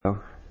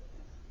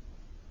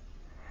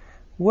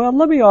Well,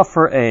 let me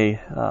offer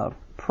a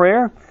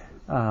prayer.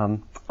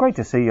 Great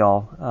to see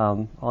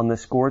y'all on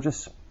this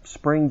gorgeous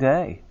spring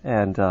day,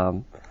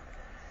 and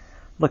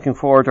looking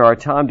forward to our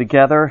time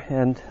together.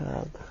 And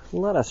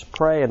let us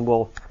pray, and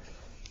we'll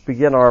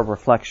begin our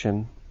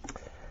reflection.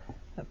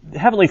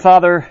 Heavenly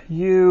Father,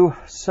 you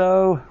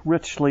so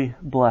richly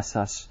bless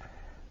us,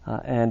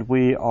 and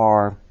we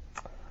are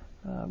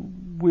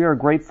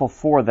grateful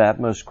for that,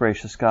 most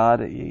gracious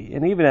God.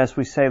 And even as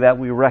we say that,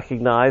 we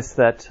recognize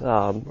that,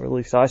 or at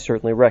least I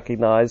certainly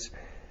recognize,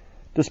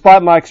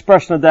 despite my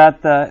expression of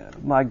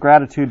that my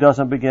gratitude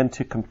doesn't begin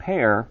to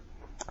compare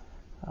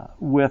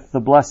with the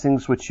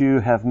blessings which you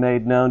have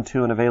made known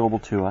to and available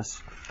to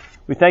us.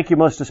 We thank you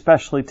most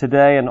especially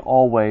today and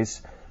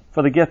always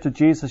for the gift of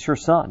Jesus, your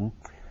Son,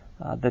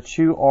 that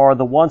you are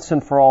the once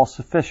and for all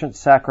sufficient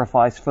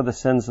sacrifice for the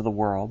sins of the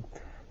world,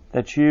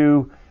 that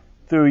you,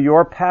 through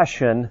your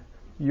passion,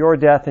 your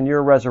death, and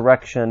your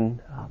resurrection,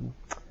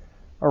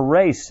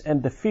 erase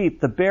and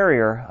defeat the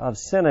barrier of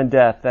sin and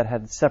death that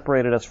had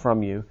separated us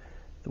from you,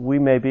 that we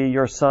may be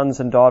your sons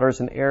and daughters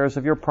and heirs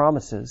of your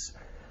promises.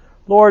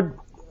 Lord,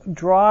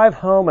 drive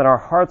home in our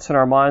hearts and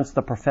our minds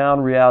the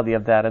profound reality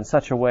of that in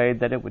such a way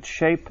that it would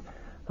shape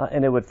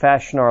and it would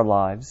fashion our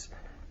lives.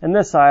 And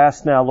this I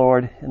ask now,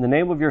 Lord, in the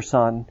name of your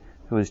Son,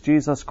 who is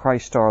Jesus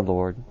Christ our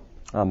Lord.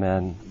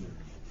 Amen.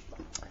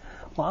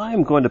 Well, I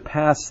am going to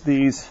pass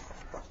these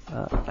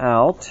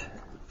out.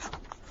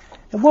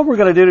 And what we're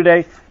going to do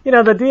today,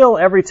 the deal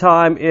every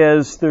time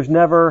is there's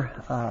never,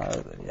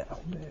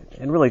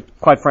 and really,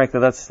 quite frankly,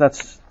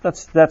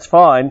 that's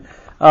fine.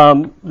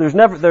 There's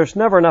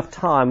never enough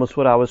time, was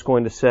what I was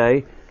going to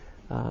say,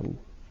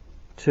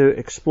 to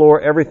explore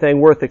everything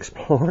worth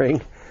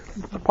exploring.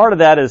 Part of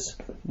that is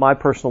my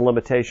personal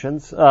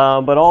limitations,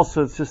 but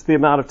also it's just the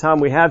amount of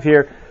time we have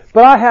here.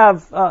 But I'm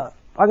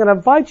going to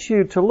invite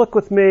you to look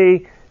with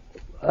me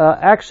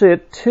actually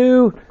at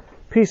two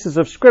pieces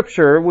of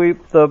Scripture.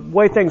 The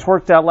way things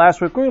worked out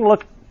last week, we're going to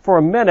look for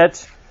a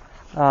minute.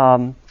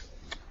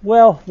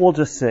 We'll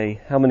just see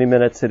how many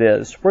minutes it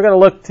is. We're going to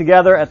look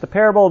together at the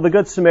parable of the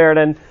Good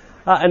Samaritan,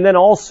 and then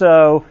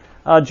also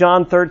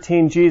John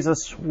 13,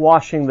 Jesus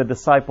washing the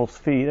disciples'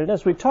 feet. And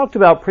as we talked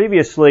about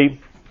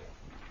previously,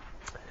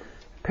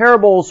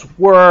 parables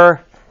were,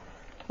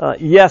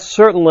 yes,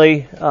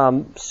 certainly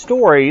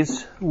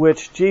stories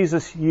which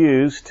Jesus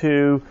used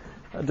to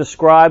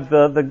describe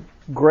the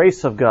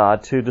grace of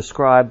God, to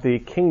describe the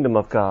kingdom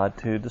of God,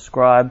 to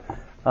describe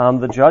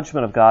the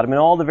judgment of God. I mean,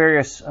 all the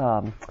various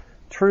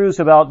truths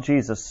about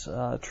Jesus,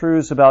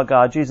 truths about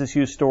God. Jesus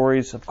used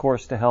stories, of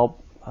course, to help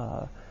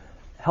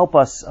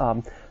us,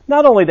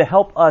 not only to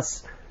help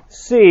us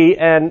see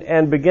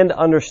and begin to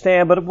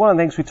understand, but one of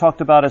the things we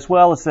talked about as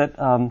well is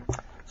that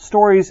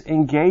stories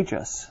engage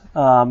us.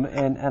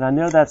 And I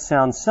know that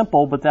sounds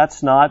simple, but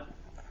that's not,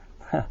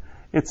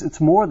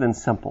 it's more than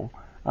simple.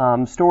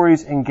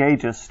 Stories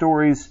engage us.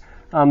 Stories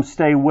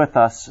stay with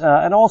us.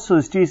 And also,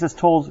 as Jesus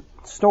told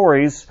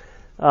stories,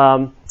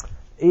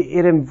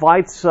 it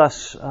invites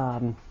us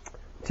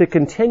to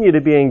continue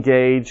to be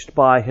engaged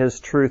by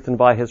His truth and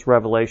by His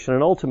revelation.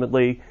 And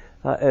ultimately,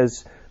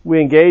 as we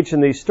engage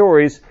in these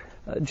stories,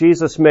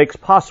 Jesus makes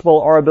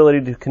possible our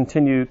ability to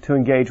continue to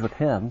engage with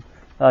Him,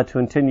 to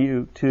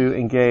continue to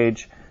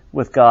engage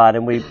with God.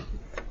 And we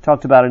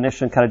talked about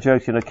initially and kind of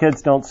joked,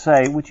 kids don't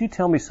say, "Would you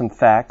tell me some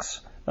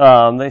facts?"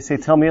 They say,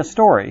 "Tell me a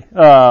story."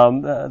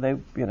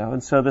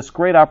 And so this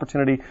great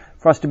opportunity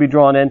for us to be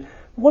drawn in.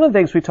 One of the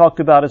things we talked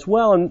about as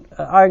well, and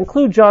I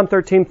include John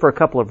 13 for a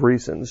couple of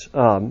reasons.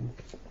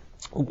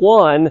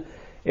 One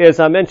is,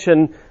 I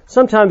mentioned,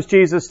 sometimes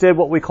Jesus did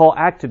what we call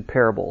acted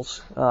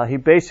parables. He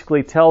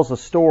basically tells a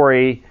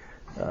story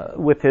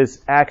with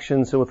his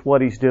actions and with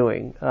what he's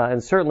doing.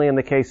 And certainly in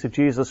the case of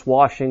Jesus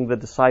washing the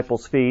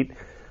disciples' feet,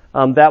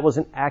 that was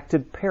an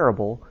acted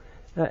parable.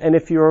 And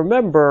if you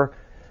remember,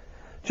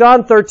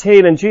 John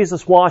 13 and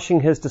Jesus washing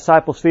his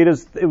disciples' feet,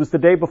 it was the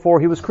day before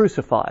he was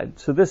crucified.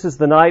 So this is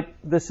the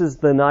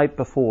night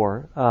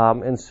before.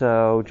 And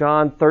so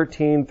John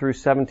 13 through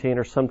 17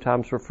 are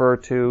sometimes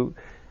referred to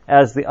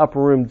as the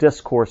upper room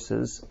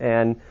discourses.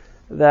 And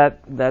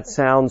that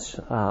sounds,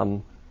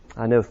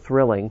 I know,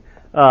 thrilling.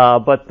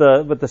 But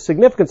the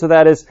significance of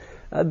that is,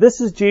 this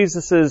is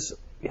Jesus's,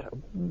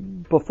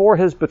 before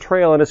his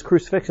betrayal and his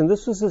crucifixion,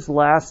 this was his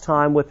last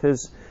time with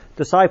his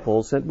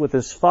disciples and with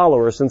his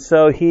followers, and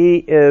so he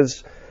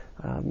is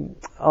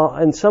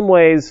in some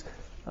ways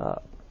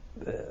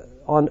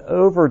on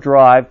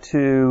overdrive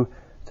to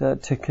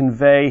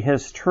convey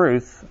his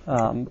truth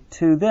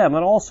to them,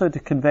 and also to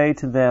convey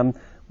to them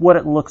what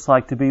it looks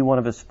like to be one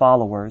of his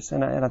followers.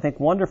 And I think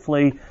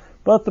wonderfully,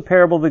 both the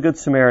parable of the Good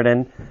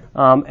Samaritan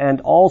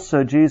and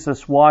also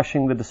Jesus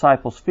washing the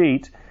disciples'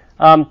 feet,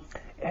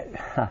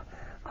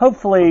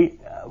 hopefully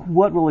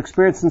what we'll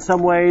experience in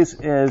some ways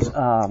is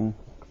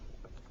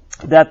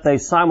that they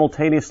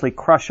simultaneously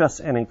crush us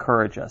and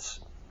encourage us.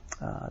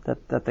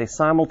 That they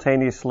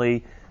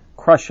simultaneously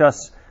crush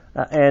us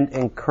and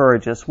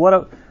encourage us.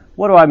 What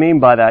do I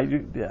mean by that?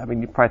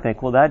 You probably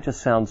think, well, that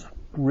just sounds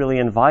really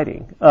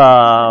inviting.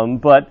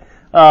 But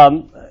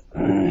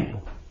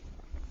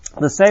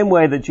the same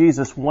way that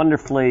Jesus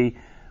wonderfully,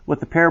 with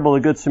the parable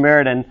of the Good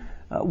Samaritan,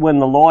 when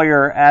the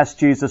lawyer asked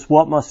Jesus,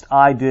 "What must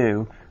I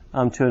do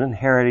to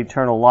inherit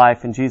eternal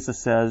life?" And Jesus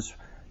says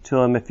to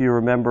him, if you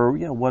remember,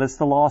 what does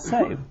the law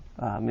say?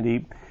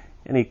 And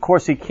of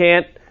course, he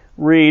can't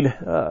read,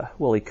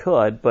 well, he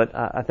could, but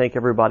I think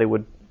everybody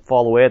would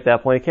fall away at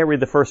that point. He can't read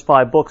the first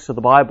 5 books of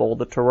the Bible,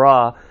 the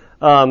Torah,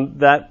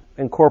 that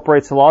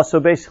incorporates the law. So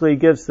basically, he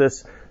gives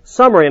this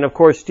summary. And of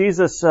course,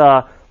 Jesus,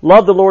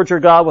 love the Lord your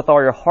God with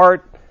all your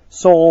heart,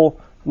 soul,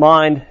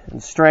 mind,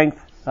 and strength,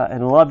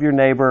 and love your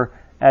neighbor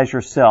as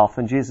yourself.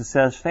 And Jesus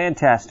says,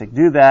 fantastic,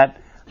 do that,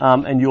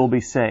 and you'll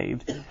be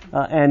saved.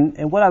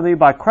 And what I mean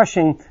by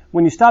crushing,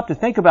 when you stop to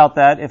think about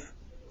that,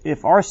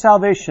 if our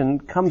salvation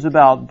comes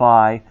about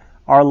by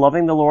our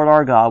loving the Lord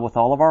our God with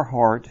all of our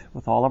heart,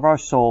 with all of our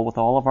soul, with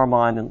all of our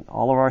mind, and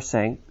all of our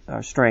strength,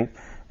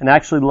 and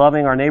actually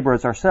loving our neighbor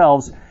as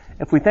ourselves,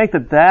 if we think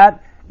that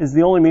that is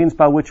the only means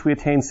by which we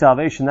attain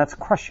salvation, that's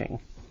crushing,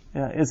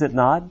 is it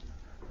not?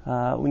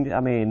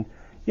 I'm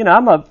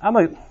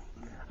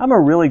a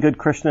really good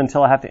Christian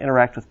until I have to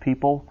interact with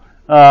people,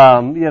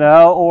 I'm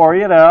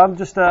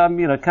just,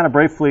 kind of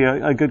briefly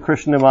a good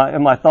Christian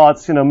in my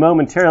thoughts,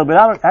 momentarily, but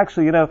I don't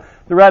actually, the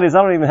reality is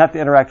I don't even have to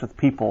interact with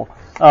people,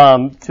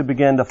 to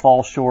begin to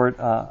fall short,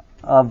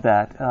 of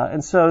that.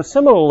 And so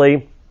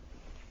similarly,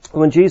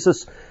 when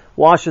Jesus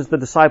washes the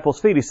disciples'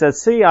 feet, he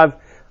says, see, I've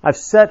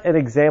set an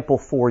example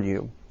for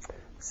you.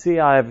 See,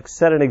 I have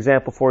set an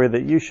example for you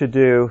that you should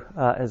do,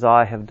 as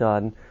I have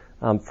done,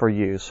 for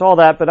you. So all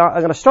that, but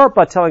I'm going to start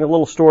by telling a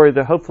little story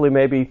that hopefully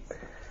maybe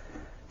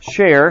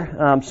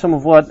share some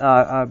of what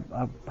I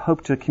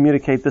hope to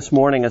communicate this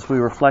morning as we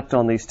reflect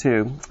on these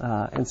two.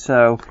 And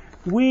so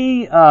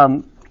we,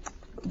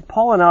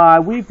 Paul and I,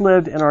 we've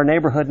lived in our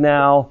neighborhood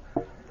now.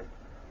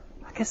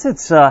 I guess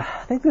it's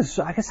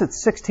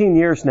 16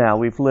 years now.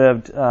 We've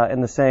lived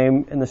in the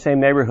same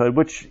neighborhood,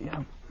 which,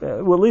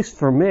 well, at least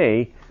for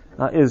me,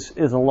 is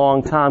a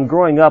long time.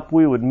 Growing up,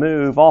 we would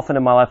move. Often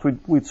in my life,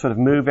 we'd sort of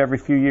move every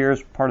few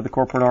years, part of the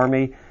corporate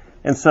army.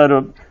 And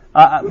so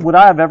would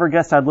I have ever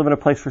guessed I'd live in a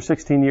place for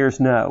 16 years?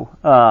 No.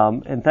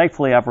 And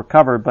thankfully I've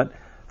recovered. But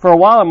for a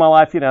while in my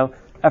life,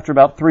 after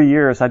about 3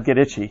 years, I'd get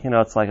itchy.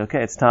 It's like,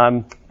 okay, it's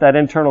time. That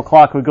internal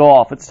clock would go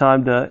off. It's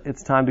time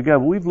to go.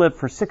 But we've lived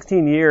for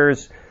 16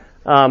 years,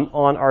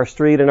 on our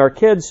street, and our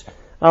kids,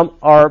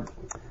 are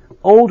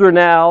older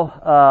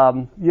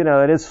now.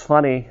 It is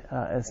funny,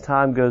 as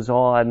time goes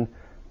on,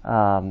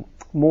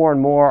 more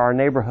and more our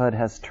neighborhood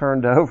has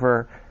turned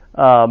over.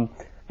 Paul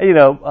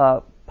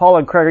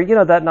and Craig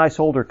are, that nice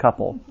older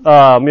couple,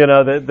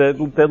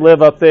 that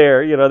live up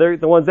there. They're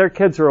the ones, their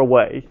kids are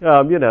away.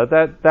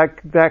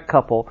 That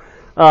couple.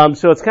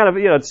 So it's kind of,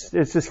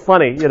 it's just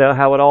funny,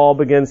 how it all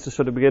begins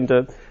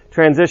to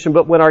transition.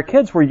 But when our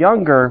kids were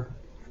younger,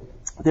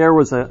 there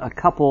was a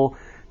couple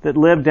that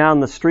lived down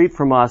the street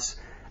from us,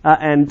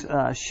 and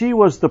she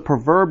was the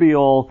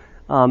proverbial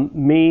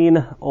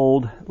mean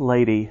old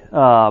lady.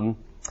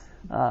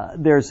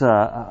 There's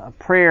a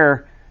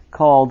prayer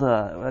called,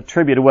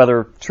 attributed,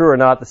 whether true or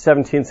not, the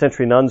 17th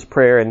century nun's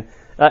prayer. And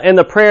in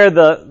the prayer,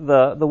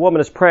 the woman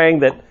is praying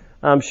that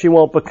she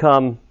won't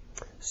become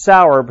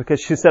sour, because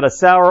she said a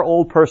sour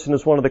old person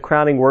is one of the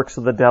crowning works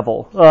of the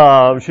devil.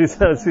 She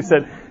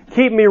said,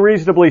 keep me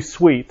reasonably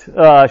sweet.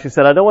 She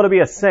said, I don't want to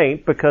be a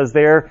saint because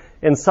they're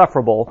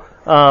insufferable,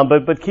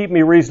 but keep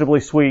me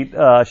reasonably sweet,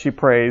 she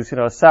prays.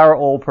 A sour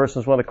old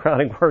person is one of the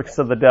crowning works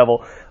of the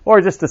devil,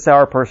 or just a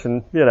sour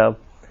person,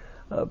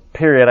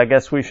 period, I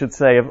guess we should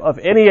say, of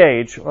any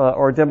age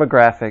or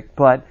demographic.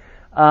 But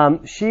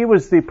she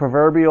was the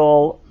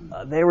proverbial,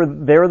 they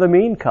were the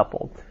mean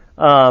couple.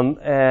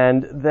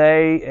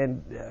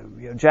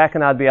 Jack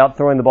and I'd be out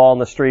throwing the ball in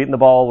the street, and the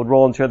ball would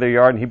roll into their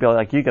yard, and he'd be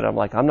like, you get it. I'm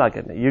like, I'm not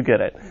getting it. You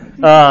get it.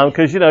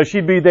 Cause,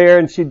 she'd be there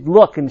and she'd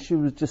look and she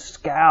would just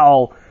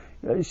scowl.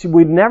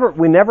 We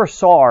never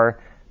saw her,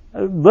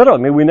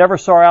 literally, we never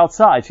saw her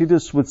outside. She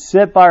just would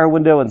sit by her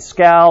window and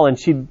scowl, and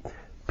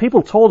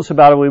people told us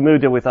about it when we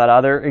moved in. We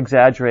thought, they're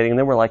exaggerating. And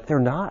then we're like, they're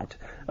not.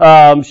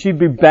 She'd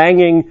be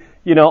banging,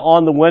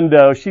 on the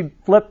window. She'd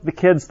flip the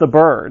kids the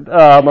bird.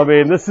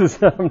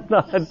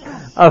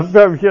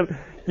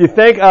 You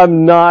think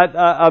I'm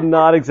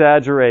not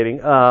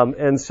exaggerating.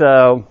 And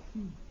so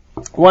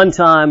one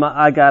time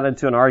I got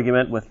into an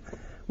argument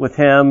with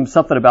him,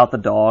 something about the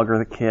dog or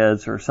the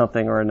kids or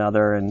something or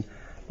another. And,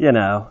 it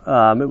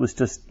was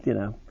just,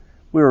 it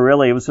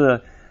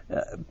was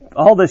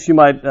all this you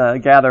might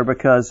gather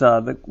because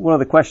one of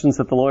the questions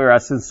that the lawyer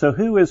asked is, so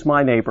who is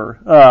my neighbor?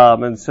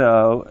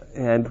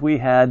 And we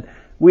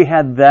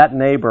had that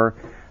neighbor,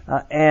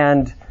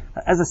 and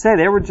as I say,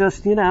 they were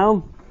just,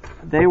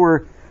 they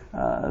were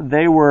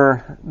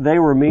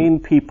mean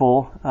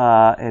people,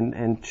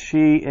 and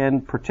she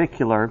in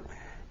particular.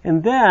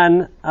 And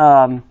then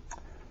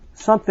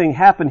something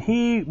happened.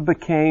 He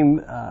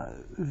became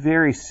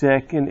very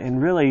sick, and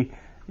really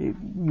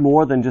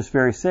more than just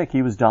very sick.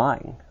 He was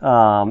dying,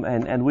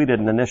 and we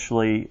didn't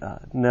initially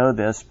know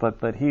this,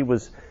 but he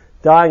was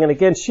dying. And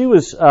again, she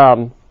was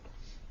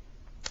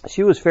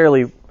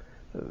fairly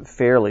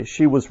fairly.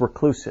 She was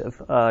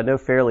reclusive. No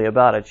fairly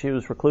about it. She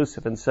was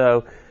reclusive. And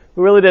so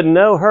we really didn't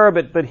know her,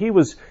 but he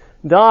was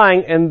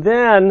dying. And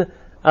then,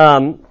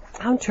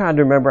 I'm trying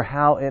to remember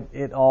how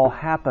it all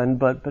happened,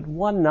 but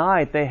one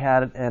night they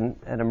had an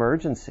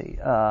emergency,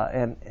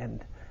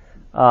 and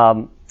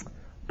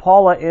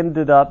Paula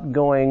ended up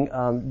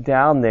going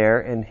down there,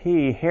 and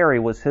Harry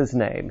was his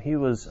name. Harry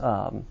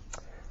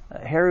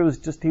was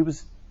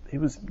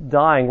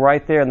dying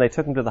right there, and they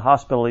took him to the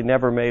hospital. He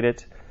never made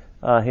it.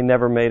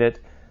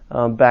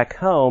 Back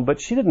home,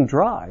 but she didn't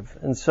drive,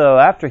 and so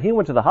after he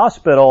went to the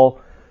hospital,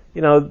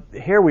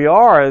 here we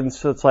are, and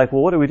so it's like,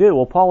 well, what do we do?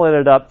 Well, Paula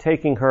ended up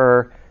taking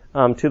her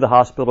to the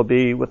hospital to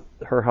be with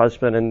her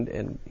husband,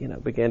 and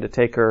began to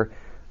take her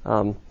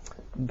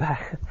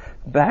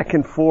back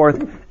and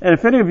forth. And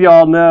if any of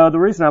y'all know, the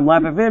reason I'm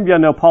laughing, if any of y'all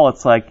know Paula,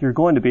 it's like you're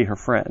going to be her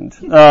friend.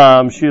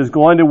 She is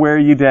going to wear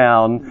you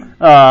down,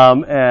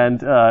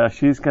 and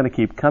she's going to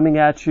keep coming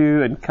at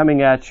you,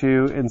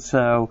 and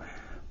so.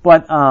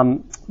 But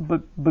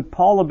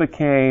Paula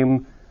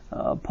became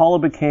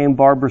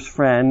Barbara's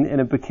friend,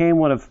 and it became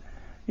one of,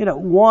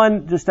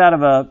 one just out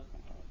of a,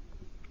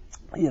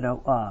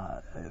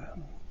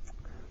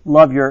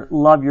 love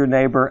your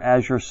neighbor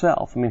as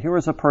yourself. I mean, here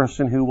was a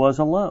person who was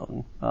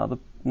alone,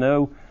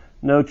 no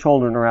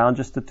children around,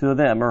 just the two of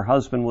them. Her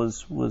husband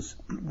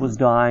was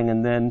dying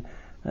and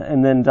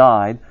then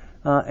died,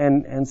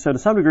 and so to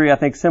some degree, I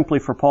think simply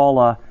for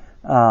Paula,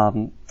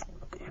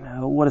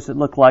 what does it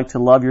look like to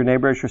love your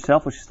neighbor as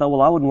yourself? Well, she thought,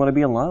 well, I wouldn't want to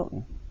be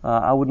alone.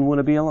 I wouldn't want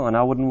to be alone.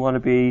 I wouldn't want to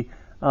be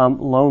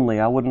lonely.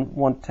 I wouldn't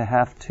want to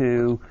have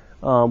to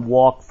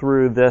walk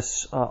through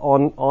this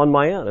on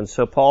my own. And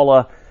so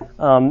Paula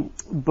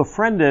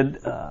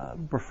befriended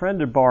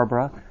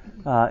Barbara,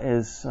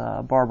 as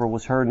Barbara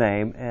was her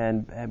name,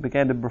 and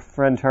began to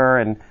befriend her,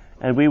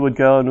 and we would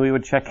go and we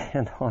would check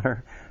in on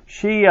her.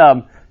 She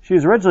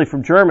was originally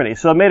from Germany,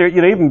 so it made her,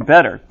 even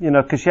better,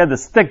 because she had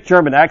this thick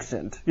German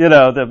accent,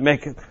 that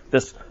make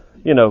this,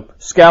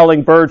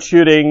 scowling bird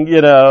shooting,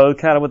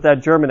 kind of with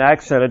that German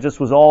accent. It just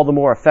was all the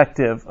more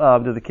effective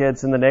to the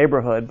kids in the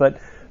neighborhood. But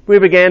we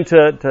began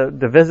to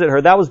visit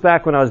her. That was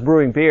back when I was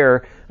brewing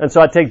beer, and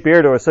so I'd take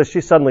beer to her. So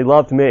she suddenly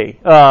loved me.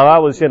 I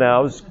was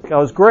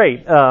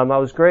great. I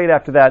was great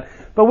after that.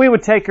 But we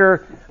would take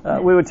her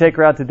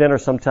out to dinner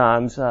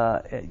sometimes.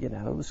 It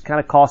was kind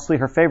of costly.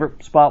 Her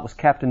favorite spot was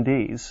Captain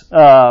D's,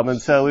 and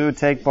so we would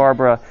take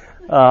Barbara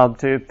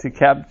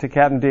to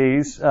Captain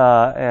D's.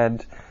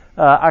 And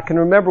I can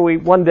remember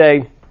one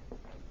day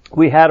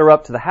we had her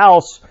up to the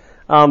house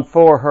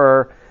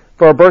for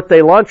a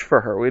birthday lunch for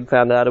her. We'd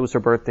found out it was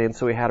her birthday, and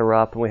so we had her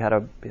up, and we had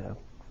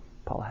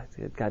Paula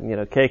had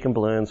gotten cake and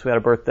balloons. We had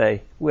a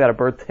birthday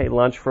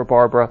lunch for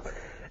Barbara.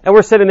 And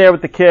we're sitting there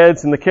with the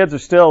kids, and the kids are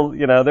still,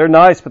 they're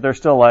nice, but they're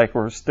still like,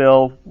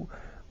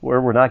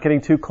 we're not getting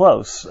too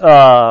close.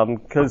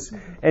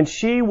 And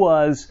she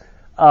was,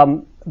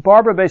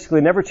 Barbara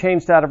basically never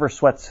changed out of her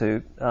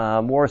sweatsuit,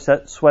 wore a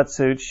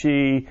sweatsuit.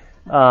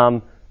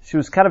 She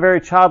was kind of very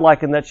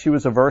childlike in that she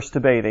was averse to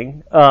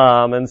bathing.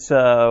 And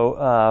so,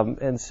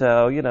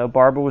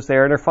 Barbara was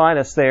there in her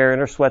finest there in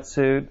her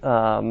sweatsuit,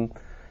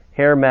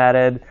 hair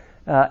matted,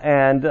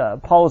 and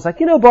Paul was like,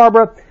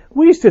 Barbara,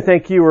 we used to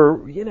think you were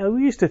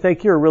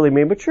really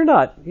mean, but you're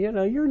not,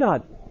 you're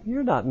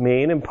not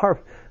mean. And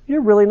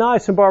you're really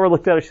nice. And Barbara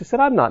looked at her. She said,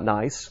 I'm not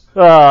nice.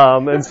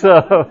 And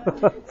so,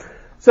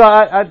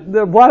 why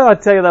do I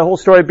tell you that whole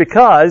story?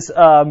 Because,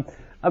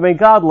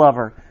 God love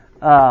her.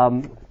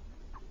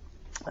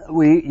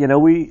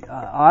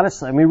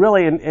 Honestly,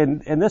 really,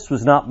 and this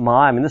was not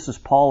mine. This is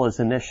Paula's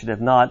initiative,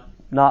 not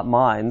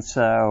mine.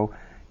 So,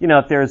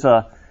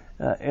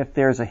 if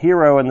there's a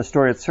hero in the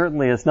story, it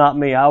certainly is not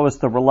me. I was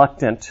the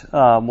reluctant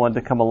one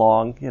to come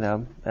along,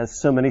 as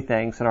so many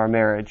things in our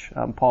marriage.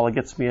 Paula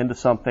gets me into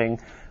something,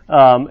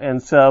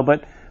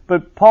 but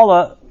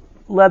Paula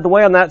led the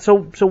way on that.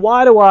 So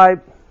why do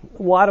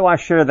I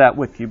share that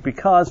with you?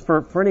 Because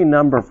for any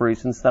number of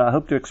reasons that I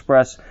hope to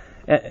express,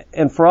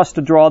 and for us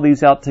to draw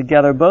these out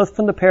together, both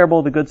from the parable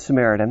of the Good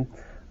Samaritan,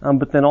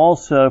 but then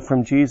also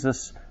from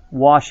Jesus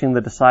washing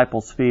the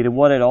disciples' feet, and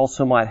what it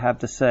also might have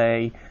to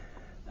say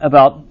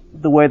about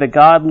the way that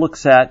God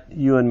looks at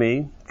you and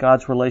me,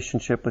 God's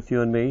relationship with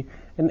you and me,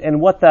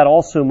 and what that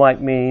also might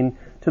mean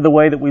to the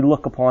way that we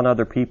look upon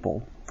other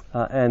people,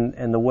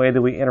 and the way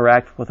that we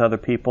interact with other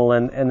people,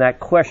 and that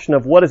question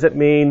of what does it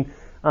mean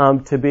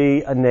to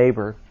be a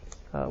neighbor?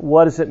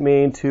 What does it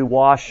mean to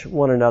wash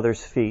one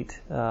another's feet?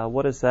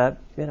 What does that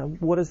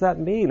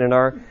mean in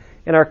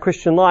our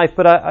Christian life?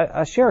 But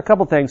I share a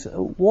couple things.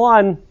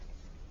 One,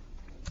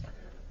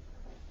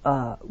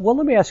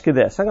 let me ask you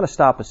this. I'm going to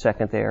stop a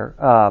second there.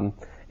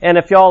 And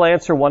if y'all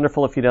answer,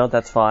 wonderful. If you don't,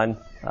 that's fine.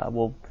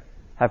 We'll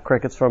have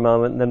crickets for a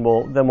moment, and then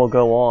we'll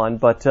go on.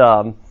 But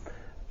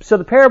so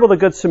the parable of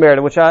the Good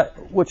Samaritan,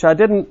 which I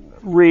didn't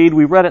read,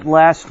 we read it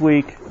last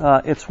week.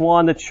 It's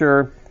one that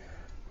you're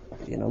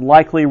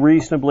likely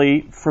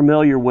reasonably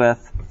familiar with.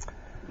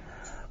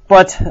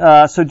 But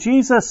so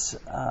Jesus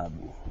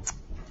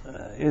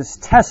is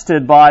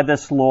tested by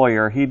this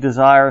lawyer. He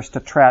desires to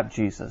trap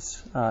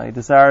Jesus. He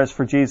desires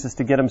for Jesus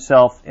to get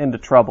himself into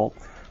trouble.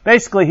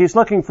 Basically, he's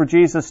looking for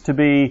Jesus to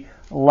be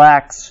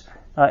lax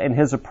in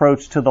his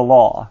approach to the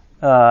law.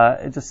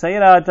 Just say,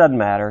 it doesn't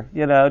matter.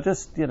 It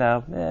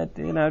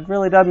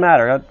really doesn't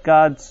matter.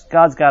 God's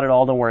got it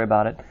all. Don't worry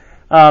about it.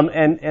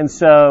 And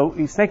so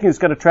he's thinking he's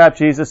going to trap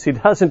Jesus. He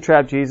doesn't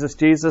trap Jesus.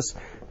 Jesus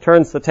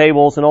turns the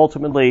tables and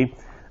ultimately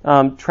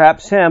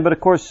traps him. But of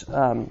course,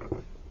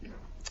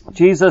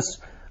 Jesus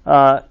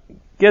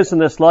gives him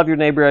this: love your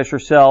neighbor as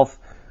yourself.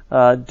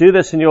 Do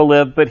this and you'll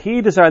live. But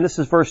he desired, and this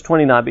is verse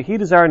 29, but he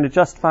desiring to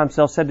justify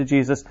himself said to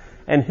Jesus,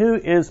 and who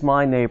is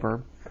my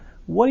neighbor?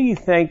 What do you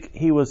think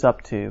he was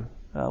up to?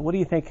 What do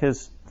you think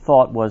his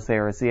thought was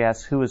there as he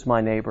asked, who is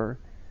my neighbor?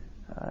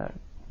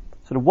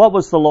 What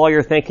was the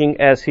lawyer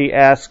thinking as he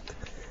asked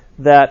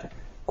that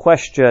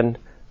question?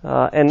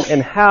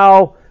 And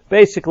how,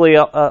 basically,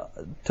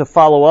 to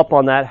follow up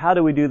on that, how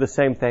do we do the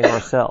same thing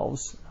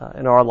ourselves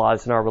in our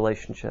lives, in our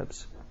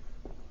relationships?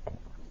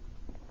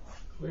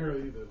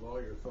 Clearly, the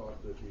lawyer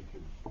thought that he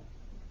could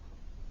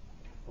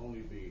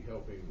only be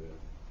helping the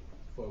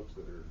folks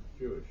that are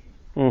Jewish,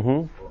 or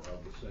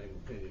of the same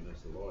opinion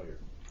as the lawyer.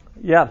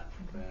 Yeah.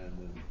 And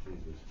then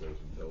Jesus goes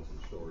and tells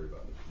the story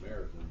about the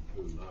Samaritan,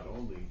 who not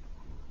only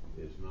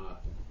is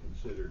not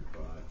considered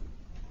by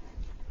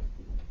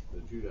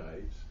the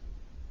Judahites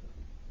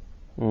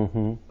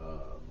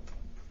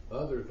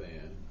other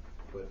than,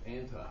 but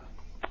anti.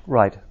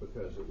 Right.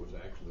 Because it was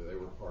actually, they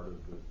were part of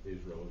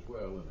Israel as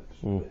well, and it's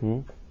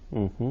split.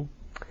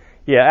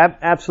 Yeah,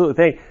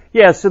 absolutely.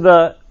 Yeah, so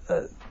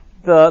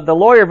the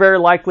lawyer very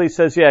likely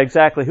says, yeah,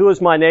 exactly. Who is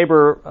my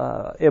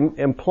neighbor?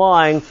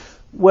 Implying,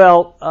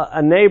 well,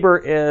 a neighbor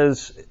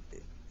is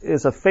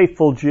a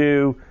faithful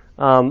Jew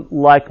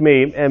like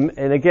me. And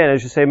again,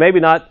 as you say, maybe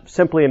not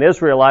simply an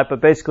Israelite,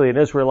 but basically an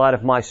Israelite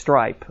of my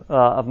stripe,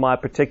 of my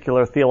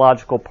particular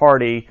theological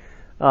party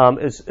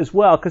as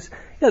well. Because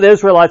the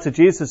Israelites of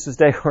Jesus'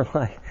 day were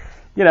like,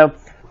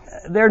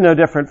 they're no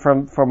different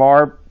from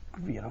our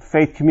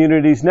faith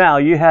communities now.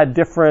 You had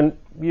different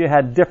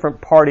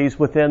parties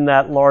within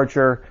that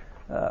larger.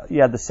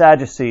 You had the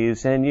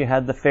Sadducees, and you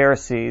had the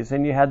Pharisees,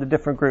 and you had the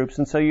different groups,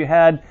 and so you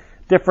had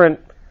different.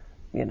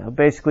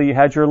 Basically, you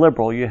had your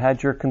liberal, you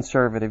had your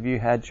conservative, you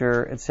had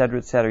your et cetera,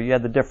 et cetera. You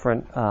had the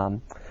different.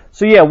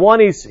 So yeah, one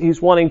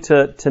he's wanting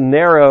to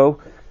narrow.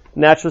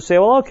 Naturally, say,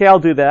 well, okay, I'll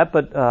do that,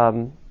 but.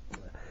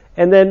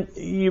 And then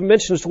you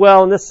mentioned as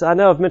well, and this I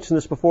know I've mentioned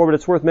this before, but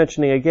it's worth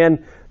mentioning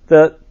again.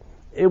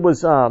 It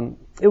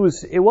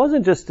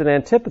wasn't just an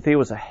antipathy; it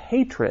was a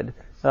hatred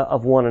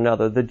of one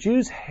another. The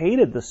Jews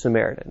hated the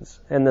Samaritans,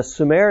 and the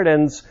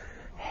Samaritans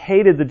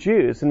hated the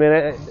Jews. I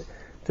mean,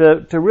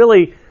 to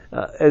really,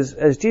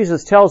 as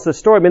Jesus tells this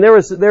story, I mean,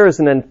 there was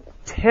an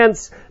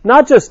intense,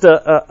 not just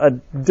a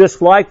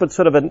dislike, but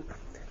sort of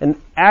an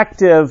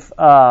active.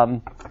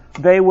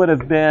 They would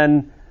have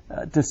been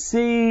to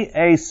see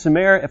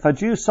if a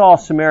Jew saw a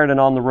Samaritan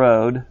on the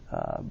road,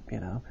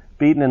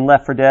 beaten and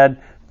left for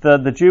dead.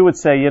 The Jew would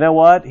say, you know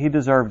what? He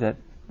deserved it.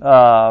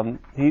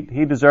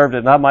 He deserved it,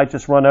 and I might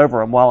just run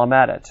over him while I'm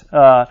at it.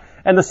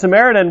 And the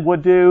Samaritan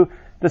would do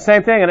the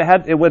same thing,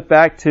 and it went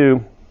back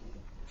to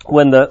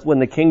when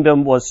the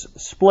kingdom was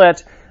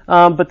split.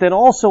 But then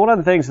also one of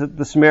the things that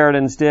the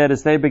Samaritans did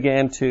is they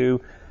began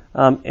to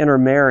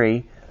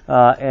intermarry,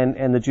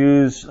 and the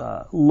Jews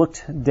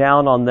looked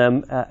down on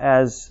them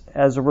as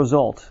a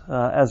result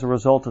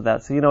of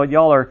that. So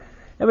y'all are.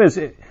 I mean,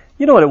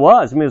 you know what it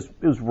was. I mean,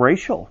 it was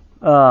racial.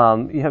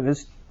 It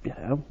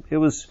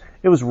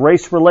was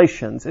race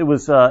relations. It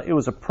was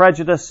a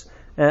prejudice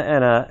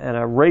and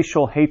a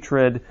racial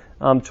hatred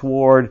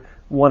toward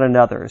one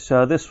another.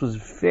 So this was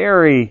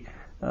very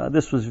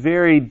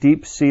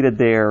deep seated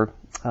there.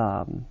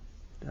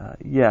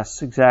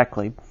 Yes,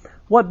 exactly.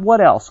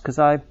 What else? Because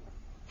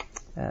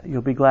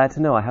you'll be glad to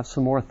know I have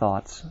some more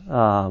thoughts.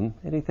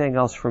 Anything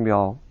else from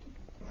y'all?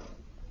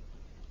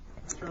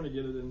 Trying to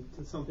get it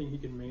into something he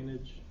can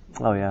manage.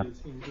 Oh yeah.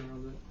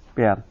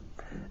 Yeah.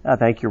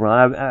 Thank you,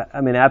 Ron.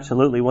 I mean,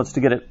 absolutely wants to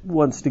get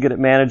it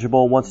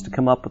manageable. Wants to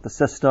come up with a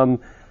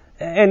system,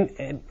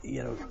 and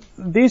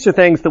these are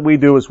things that we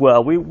do as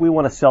well. We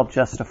want to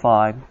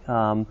self-justify.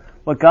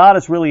 What God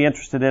is really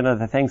interested in are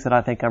the things that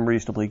I think I'm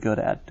reasonably good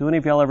at. Do any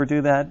of y'all ever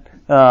do that?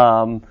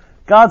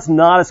 God's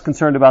not as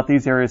concerned about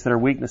these areas that are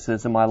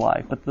weaknesses in my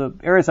life, but the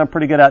areas I'm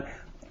pretty good at,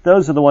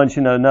 those are the ones,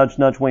 nudge,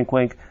 nudge, wink,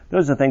 wink.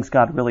 Those are the things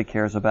God really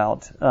cares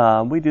about.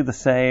 We do the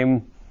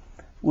same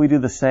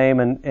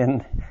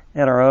in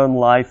our own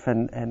life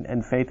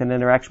and faith and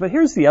interaction. But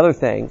here's the other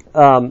thing,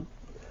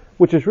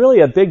 which is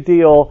really a big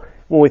deal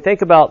when we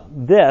think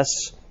about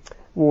this,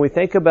 when we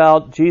think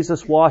about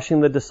Jesus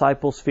washing the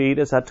disciples' feet,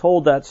 as I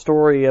told that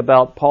story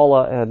about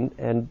Paula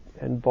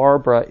and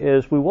Barbara,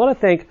 is we want to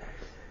think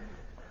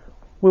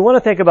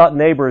about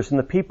neighbors and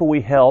the people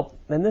we help.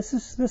 And this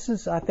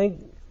is I think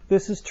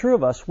this is true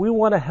of us. We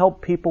want to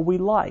help people we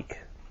like.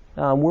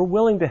 We're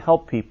willing to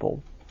help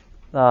people,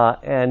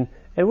 and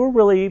we're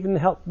really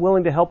even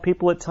willing to help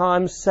people at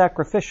times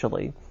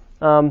sacrificially.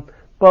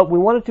 but we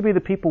want it to be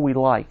the people we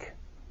like,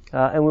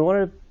 and we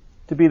want it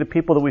to be the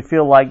people that we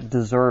feel like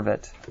deserve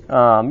it.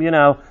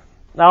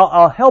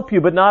 I'll help you,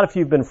 but not if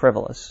you've been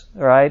frivolous,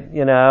 right?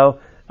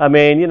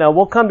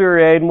 We'll come to your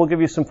aid and we'll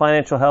give you some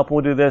financial help and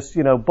we'll do this,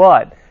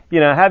 but,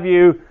 have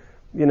you,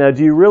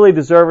 do you really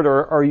deserve it,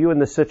 or are you in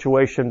this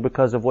situation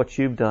because of what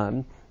you've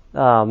done? We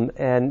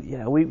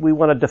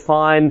want to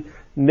define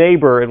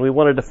neighbor, and we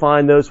want to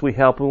define those we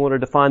help. We want to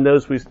define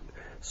those we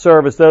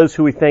serve as those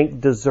who we think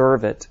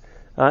deserve it.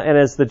 And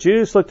as the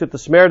Jews looked at the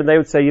Samaritan, they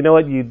would say, you know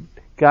what, you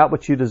got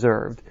what you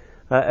deserved.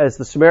 As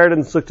the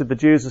Samaritans looked at the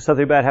Jews and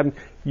something bad happened,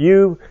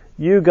 you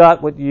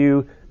got what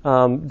you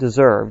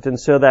deserved. And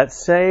so that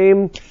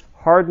same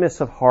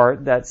hardness of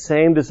heart, that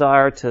same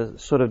desire to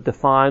sort of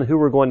define who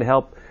we're going to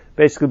help,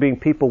 basically being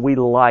people we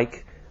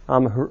like,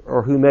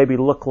 or who maybe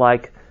look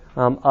like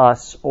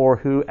us, or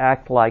who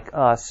act like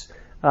us,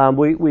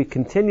 we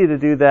continue to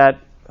do that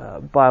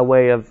by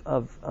way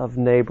of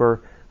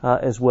neighbor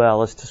as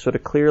well, as to sort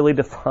of clearly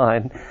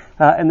define.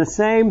 And the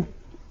same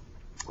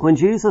when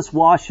Jesus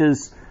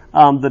washes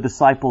the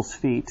disciples'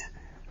 feet.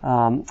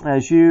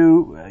 As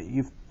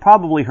you've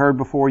probably heard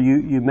before,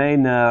 you may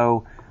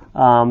know,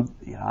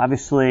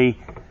 obviously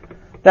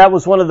that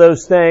was one of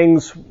those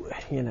things,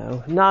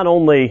 not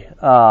only,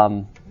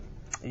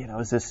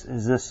 is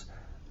this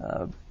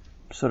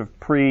sort of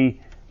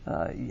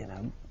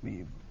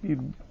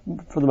you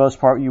for the most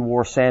part you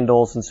wore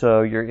sandals, and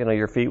so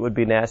your feet would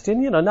be nasty.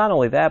 And not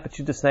only that, but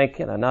you just think,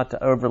 not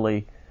to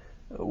overly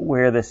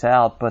wear this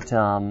out, but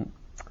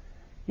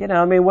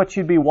what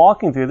you'd be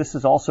walking through, this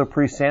is also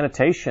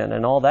pre-sanitation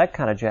and all that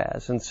kind of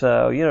jazz. And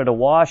so, to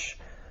wash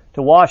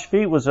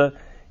feet was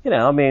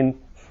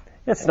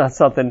it's not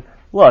something,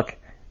 look,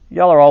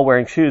 y'all are all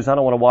wearing shoes, I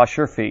don't want to wash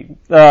your feet.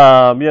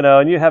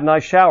 And you have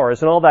nice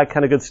showers and all that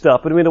kind of good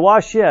stuff. But to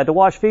wash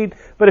feet.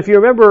 But if you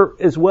remember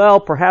as well,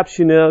 perhaps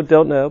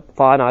don't know,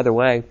 fine, either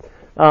way.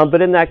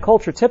 But in that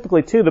culture,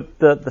 typically too,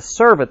 the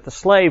servant, the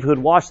slave who would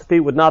wash the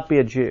feet would not be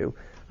a Jew.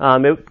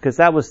 Because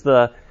that was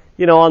on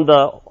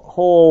the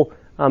whole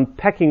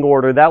pecking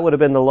order, that would have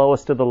been the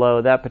lowest of the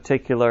low, that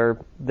particular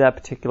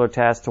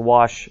task to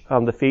wash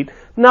the feet.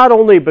 Not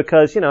only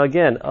because,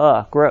 again,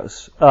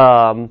 gross.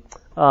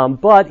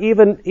 But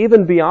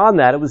even beyond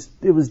that, it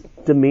was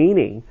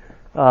demeaning.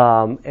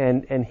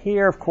 And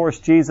here, of course,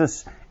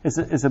 Jesus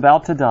is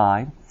about to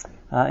die,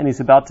 and he's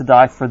about to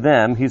die for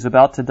them. He's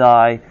about to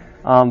die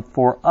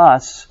for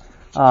us,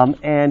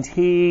 and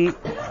he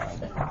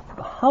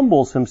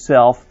humbles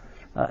himself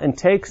and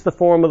takes the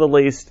form of the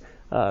least.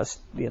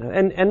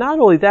 And not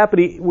only that, but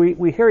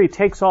we hear he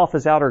takes off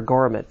his outer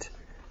garment,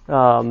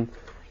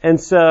 and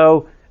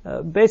so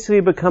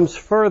basically becomes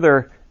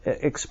further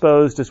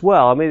exposed as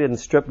well. He didn't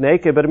strip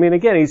naked, but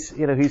again,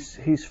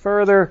 he's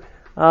further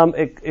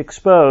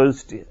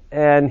exposed,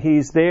 and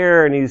he's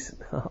there, and he's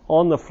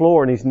on the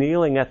floor, and he's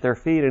kneeling at their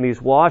feet, and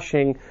he's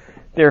washing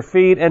their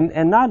feet,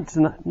 and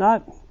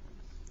not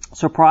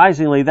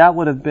surprisingly, that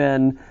would have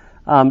been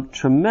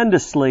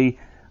tremendously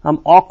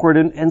awkward,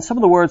 and some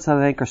of the words that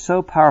I think are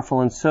so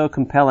powerful and so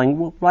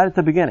compelling right at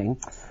the beginning.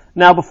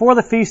 Now, before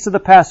the feast of the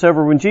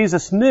Passover, when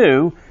Jesus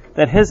knew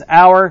that his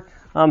hour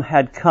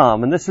had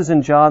come, and this is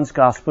in John's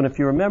Gospel, and if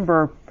you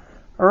remember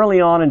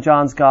early on in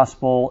John's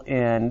Gospel,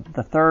 in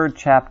the 3rd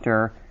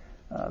chapter,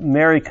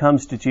 Mary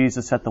comes to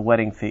Jesus at the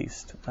wedding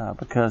feast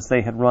because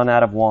they had run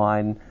out of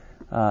wine,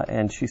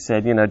 and she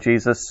said,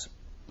 Jesus,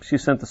 she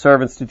sent the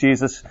servants to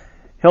Jesus,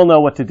 he'll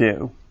know what to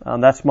do.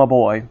 That's my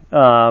boy.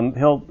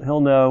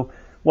 He'll know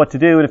what to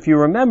do. And if you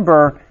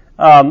remember,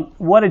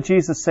 what did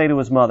Jesus say to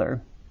his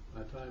mother?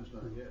 My time's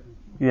not yet.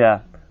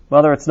 Yeah.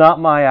 Mother, it's not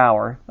my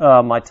hour.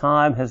 My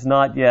time has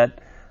not yet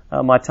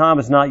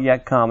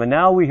come. And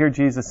now we hear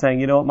Jesus saying,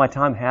 you know what, my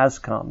time has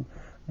come.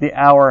 The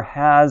hour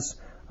has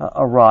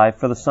arrived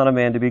for the Son of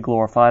Man to be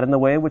glorified. And the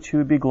way in which he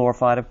would be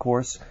glorified, of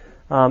course,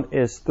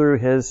 is through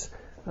his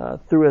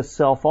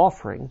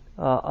self-offering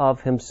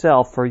of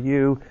himself for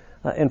you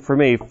and for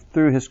me,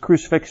 through his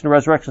crucifixion and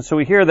resurrection. So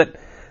we hear that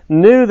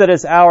knew that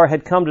his hour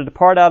had come to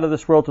depart out of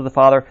this world to the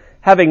Father.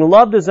 Having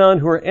loved his own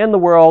who are in the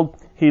world,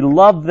 he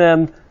loved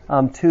them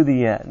to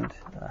the end.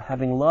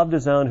 Having loved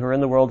his own who are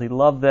in the world, he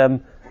loved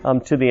them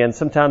to the end.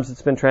 Sometimes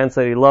it's been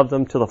translated, he loved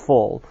them to the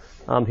full.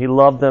 He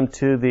loved them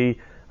to the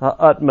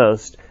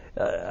utmost.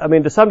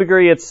 To some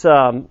degree, it's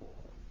a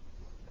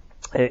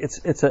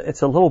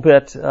little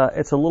bit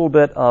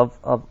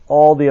of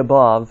all the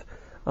above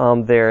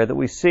there, that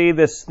we see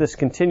this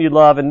continued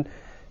love. And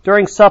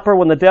during supper,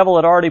 when the devil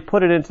had already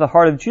put it into the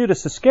heart of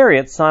Judas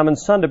Iscariot,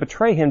 Simon's son, to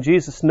betray him,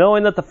 Jesus,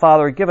 knowing that the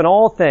Father had given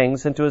all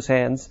things into his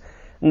hands,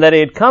 and that he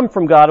had come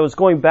from God and was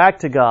going back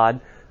to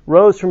God,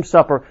 rose from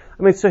supper.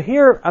 So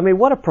here,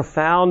 what a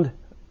profound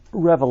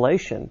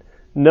revelation,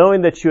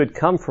 knowing that you had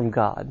come from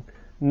God,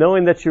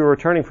 knowing that you were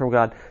returning from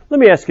God. Let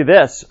me ask you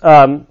this.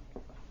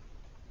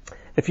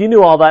 If you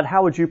knew all that,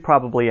 how would you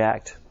probably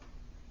act?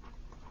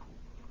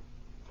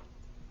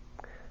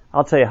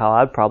 I'll tell you how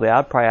I'd probably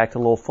act a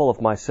little full of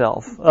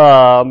myself.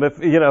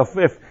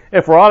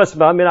 If we're honest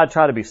about it, I mean, I'd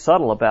try to be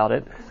subtle about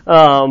it.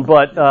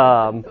 But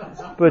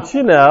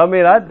you know, I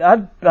mean,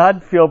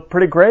 I'd feel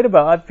pretty great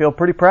about it. I'd feel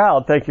pretty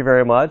proud. Thank you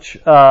very much.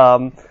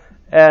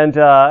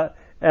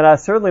 And I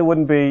certainly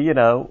wouldn't be,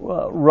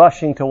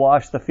 rushing to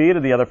wash the feet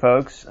of the other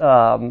folks.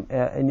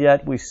 And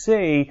yet we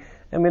see,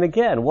 I mean,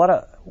 again,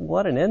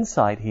 what an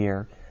insight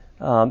here,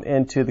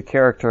 into the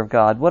character of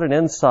God. What an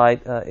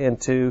insight,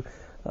 into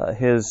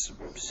His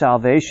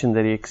salvation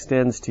that He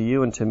extends to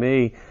you and to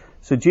me.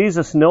 So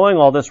Jesus, knowing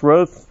all this,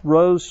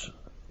 rose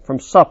from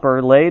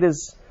supper, laid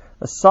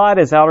aside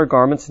his outer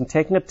garments, and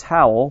taking a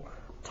towel,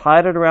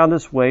 tied it around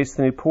his waist,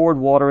 and He poured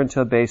water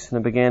into a basin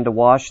and began to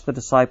wash the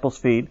disciples'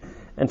 feet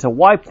and to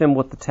wipe them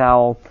with the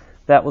towel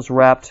that was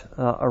wrapped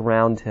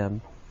around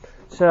Him.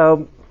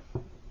 So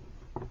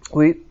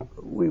we've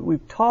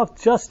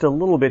talked just a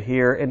little bit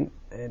here, and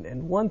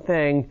one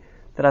thing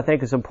that I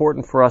think is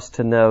important for us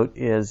to note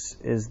is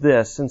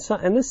this,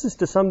 and this is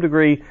to some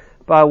degree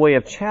by way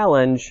of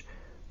challenge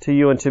to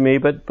you and to me,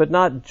 but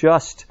not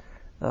just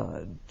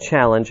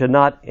challenge and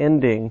not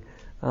ending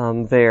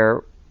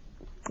there.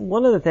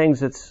 One of the things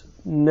that's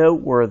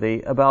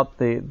noteworthy about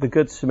the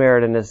Good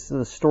Samaritan as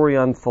the story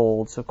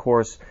unfolds, of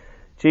course,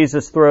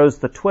 Jesus throws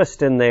the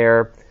twist in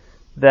there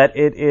that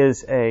it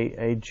is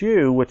a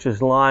Jew which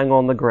is lying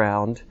on the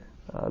ground,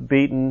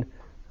 beaten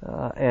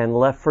and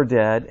left for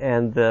dead,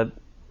 and the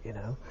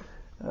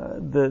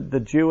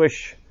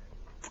Jewish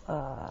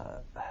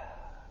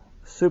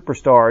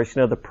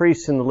superstars, the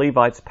priests and the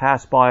Levites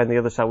passed by on the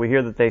other side. We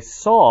hear that they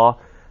saw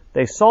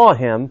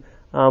him,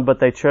 but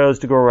they chose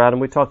to go around.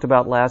 And we talked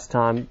about last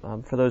time,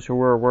 for those who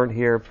were or weren't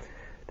here,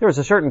 there was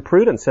a certain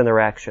prudence in their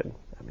action.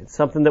 I mean,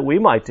 something that we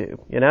might do.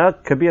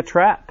 It could be a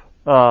trap.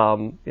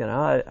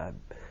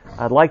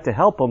 I'd like to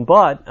help them,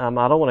 but I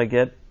don't want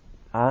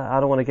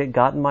to get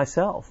gotten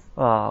myself.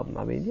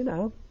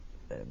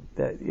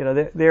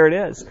 There it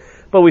is.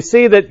 But we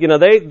see that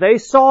they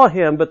saw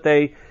him, but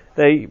they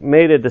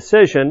made a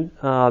decision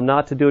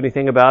not to do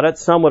anything about it.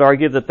 Some would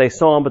argue that they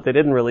saw him, but they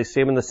didn't really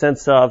see him in the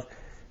sense of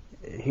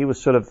he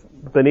was sort of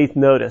beneath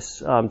notice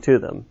to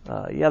them.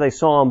 They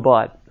saw him,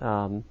 but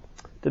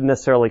didn't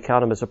necessarily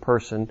count him as a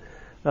person.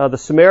 The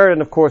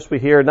Samaritan, of course, we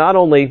hear not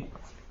only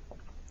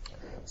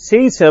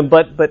sees him,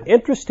 but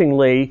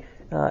interestingly,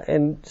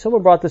 and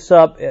someone brought this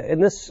up,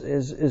 and this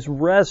is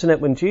resonant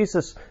when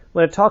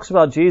it talks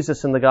about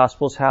Jesus in the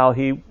Gospels, how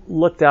He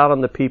looked out on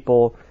the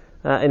people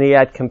and He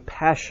had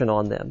compassion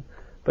on them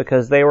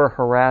because they were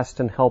harassed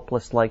and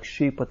helpless like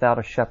sheep without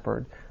a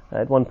shepherd.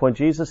 At one point,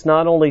 Jesus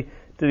not only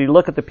did He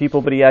look at the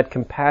people, but He had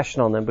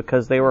compassion on them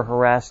because they were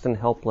harassed and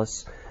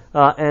helpless.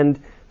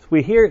 And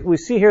we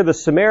see here the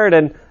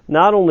Samaritan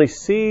not only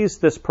sees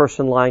this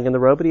person lying in the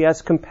road, but he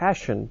has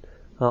compassion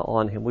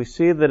on him. We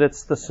see that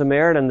it's the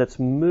Samaritan that's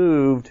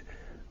moved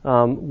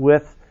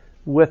with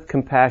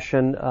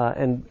compassion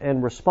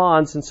and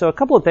responds. And so a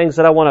couple of things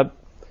that I want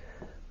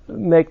to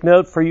make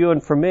note for you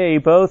and for me,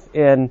 both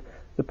in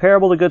the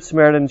parable of the Good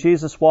Samaritan and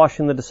Jesus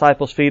washing the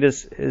disciples' feet,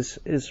 is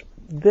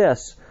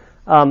this.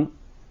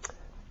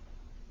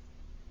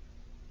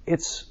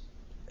 It's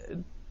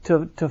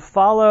to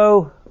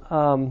follow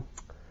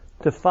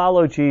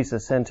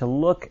Jesus and to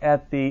look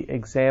at the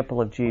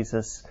example of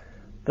Jesus,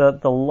 the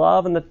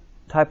love and the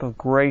type of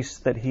grace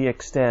that He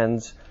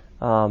extends,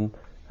 and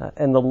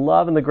the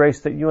love and the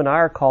grace that you and I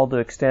are called to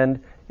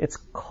extend. It's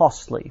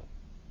costly.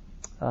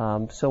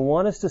 So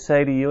one is to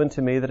say to you and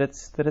to me that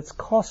it's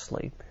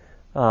costly,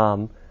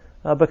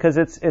 because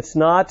it's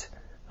not.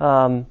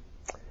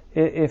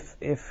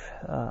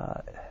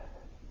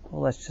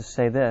 Let's just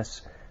say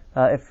this.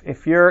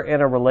 If you're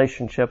in a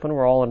relationship, and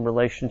we're all in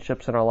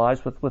relationships in our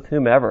lives with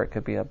whomever, it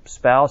could be a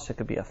spouse, it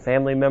could be a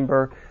family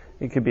member,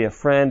 it could be a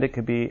friend, it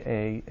could be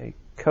a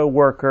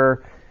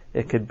co-worker,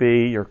 it could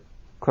be your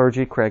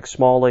clergy, Craig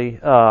Smalley,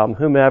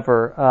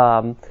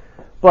 whomever.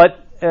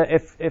 But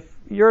if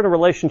you're in a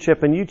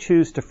relationship and you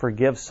choose to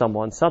forgive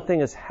someone, something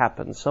has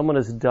happened, someone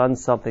has done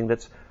something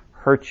that's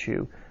hurt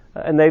you,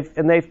 and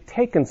they've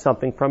taken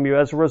something from you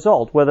as a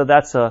result, whether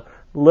that's a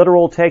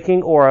literal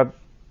taking or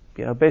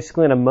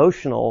basically an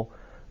emotional,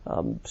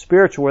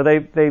 spiritual,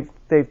 where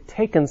they've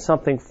taken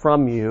something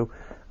from you,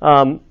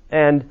 and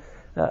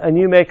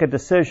you make a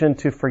decision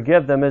to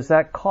forgive them. Is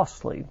that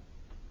costly?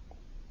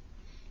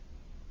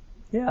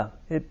 Yeah,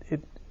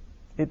 it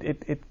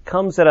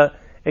comes at a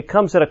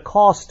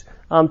cost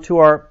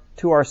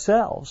to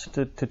ourselves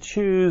to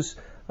choose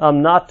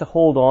not to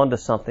hold on to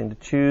something, to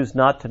choose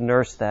not to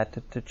nurse that,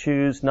 to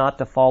choose not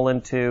to fall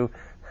into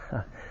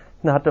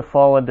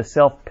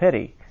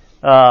self-pity.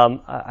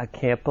 I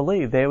can't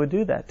believe they would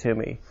do that to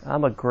me.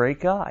 I'm a great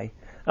guy.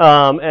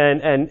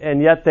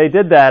 And yet they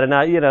did that, and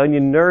and you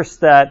nurse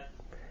that,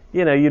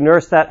 you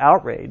nurse that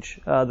outrage,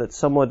 that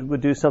someone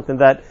would do something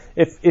that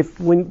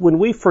when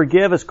we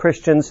forgive as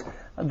Christians,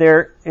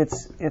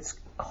 it's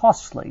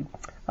costly.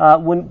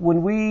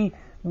 When we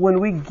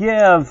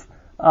give,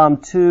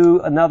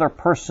 to another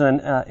person,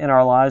 in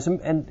our lives,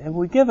 and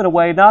we give it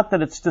away, not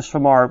that it's just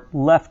from our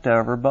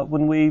leftover, but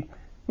when we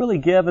really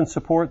give and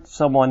support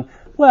someone,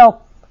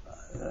 well,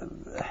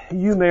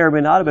 you may or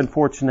may not have been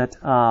fortunate.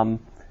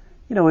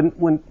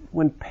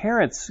 When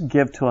parents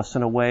give to us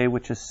in a way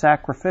which is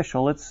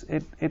sacrificial,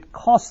 it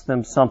costs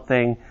them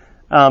something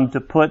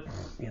to put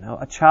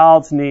a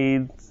child's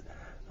needs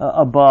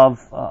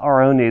above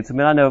our own needs. I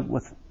mean, I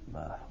know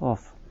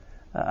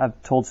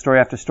I've told story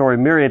after story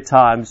myriad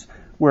times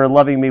where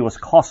loving me was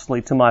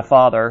costly to my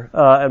father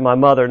and my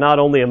mother, not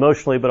only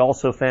emotionally but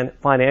also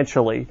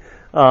financially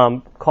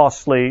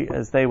costly,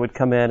 as they would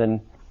come in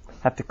and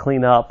have to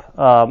clean up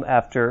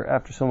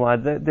after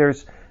someone.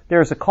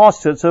 There's a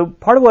cost to it. So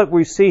part of what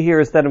we see here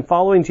is that in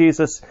following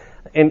Jesus,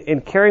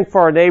 in caring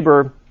for our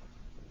neighbor,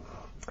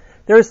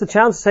 there is the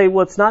challenge to say,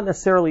 well, it's not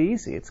necessarily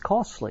easy. It's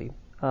costly.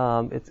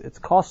 It's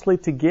costly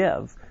to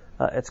give.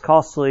 It's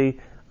costly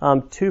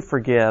to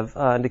forgive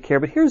and to care.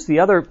 But here's the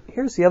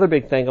other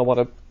big thing I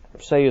want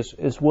to say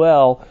as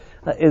well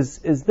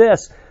is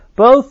this.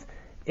 Both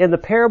in the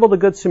parable of the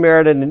Good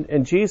Samaritan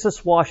and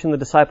Jesus washing the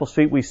disciples'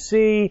 feet, we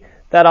see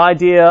that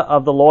idea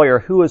of the lawyer,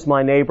 who is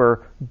my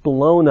neighbor,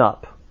 blown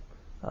up.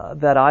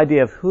 That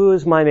idea of who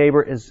is my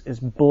neighbor is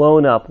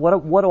blown up.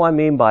 What do I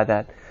mean by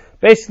that?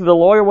 Basically, the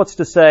lawyer wants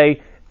to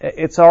say,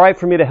 it's all right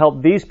for me to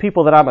help these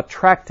people that I'm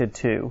attracted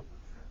to,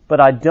 but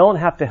I don't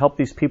have to help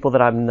these people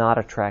that I'm not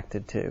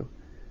attracted to.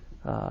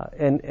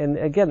 And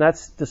again,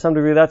 that's to some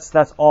degree,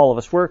 that's all of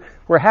us.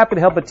 We're happy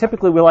to help, but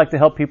typically we like to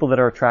help people that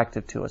are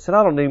attractive to us. And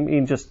I don't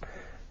mean just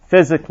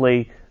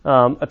physically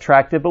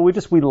attractive, but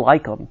we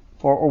like them,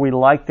 or we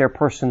like their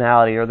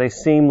personality, or they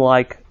seem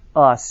like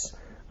us,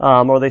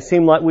 or they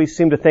seem like we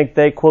seem to think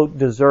they quote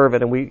deserve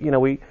it,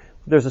 and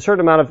there's a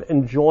certain amount of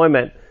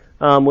enjoyment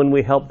when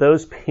we help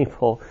those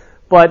people.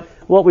 But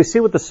what we see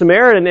with the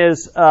Samaritan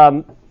is,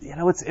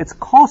 it's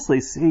costly.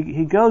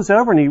 He goes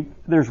over and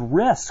there's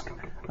risk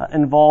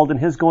involved in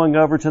his going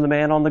over to the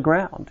man on the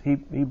ground. He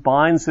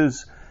binds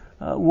his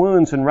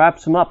wounds and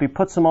wraps him up. He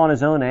puts him on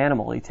his own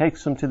animal. He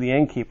takes him to the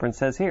innkeeper and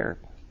says, here,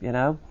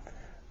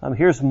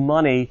 here's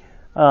money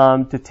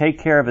to take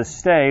care of his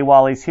stay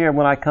while he's here.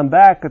 When I come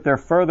back, if there are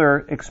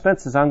further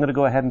expenses, I'm going to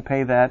go ahead and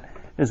pay that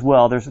as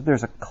well.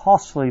 There's a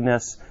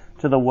costliness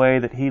to the way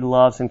that he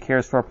loves and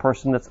cares for a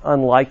person that's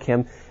unlike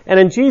him. And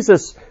in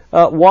Jesus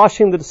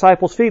washing the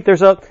disciples' feet,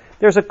 there's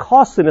a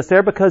costliness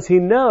there because he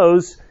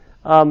knows,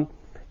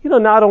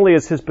 not only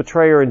is his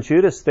betrayer and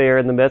Judas there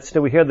in the midst,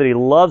 and we hear that he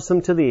loves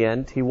them to the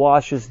end. He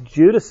washes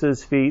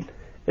Judas's feet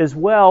as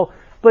well.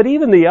 But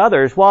even the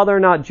others, while they're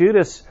not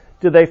Judas,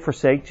 do they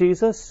forsake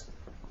Jesus?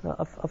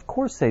 Of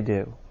course they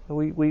do.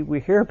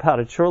 We hear about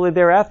it shortly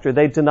thereafter.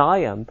 They deny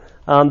him.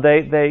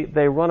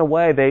 They run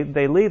away.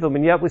 They leave him.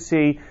 And yet we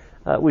see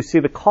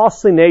the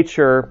costly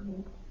nature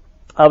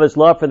of his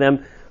love for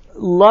them.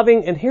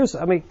 Loving, and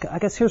I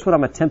guess here's what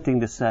I'm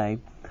attempting to say.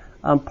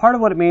 Part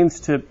of what it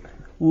means to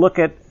look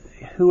at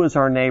who is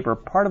our neighbor,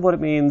 part of what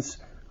it means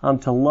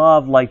to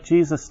love like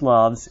Jesus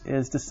loves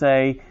is to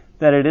say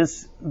that it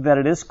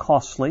is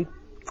costly,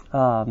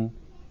 that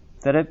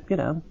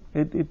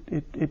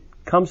it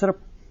comes at a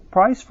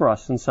price for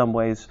us in some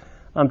ways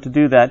to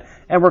do that,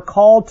 and we're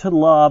called to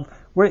love.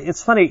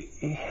 It's funny.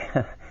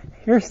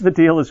 Here's the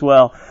deal as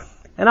well.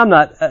 And I'm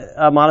not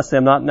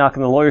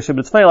knocking the lawyership, but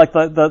it's funny, like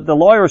the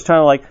lawyer is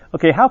trying to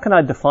okay, how can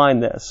I define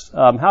this?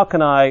 How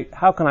can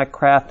I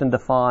craft and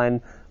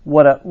define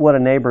what a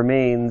neighbor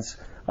means?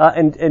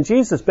 And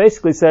Jesus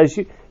basically says,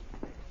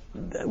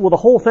 the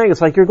whole thing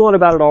is you're going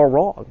about it all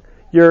wrong.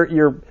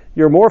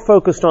 You're more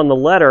focused on the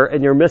letter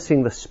and you're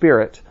missing the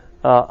spirit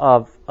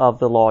of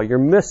the law. You're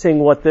missing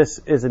what this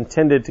is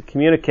intended to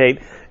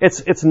communicate.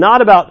 It's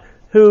not about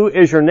who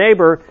is your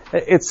neighbor.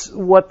 It's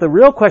what the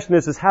real question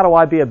is how do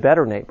I be a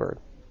better neighbor?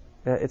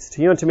 It's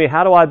to you and to me,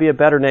 how do I be a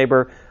better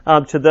neighbor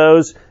to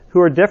those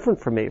who are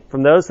different from me,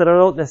 from those that I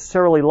don't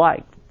necessarily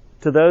like,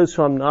 to those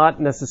who I'm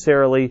not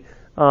necessarily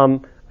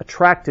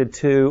attracted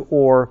to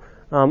or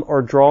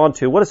drawn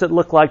to? What does it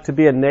look like to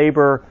be a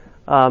neighbor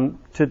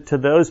to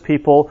those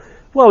people?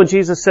 Well, when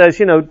Jesus says,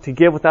 to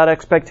give without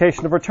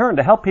expectation of return,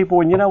 to help people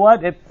when,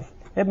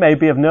 it may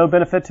be of no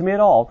benefit to me at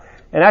all.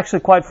 And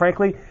actually, quite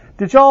frankly,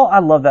 I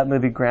love that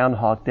movie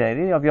Groundhog Day.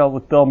 Any of y'all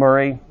with Bill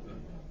Murray?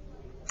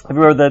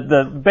 Remember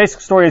the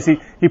basic story is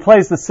he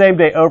plays the same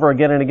day over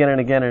again and again and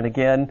again and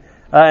again.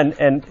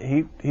 And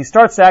he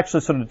starts to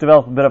actually sort of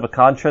develop a bit of a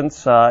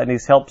conscience, and he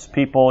helps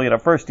people.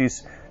 First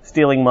he's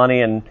stealing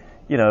money and,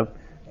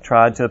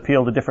 trying to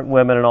appeal to different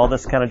women and all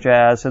this kind of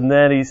jazz. And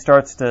then he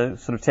starts to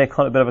sort of take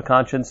on a bit of a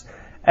conscience.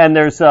 And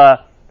there's,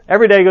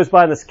 every day goes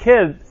by and this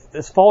kid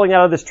is falling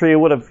out of this tree,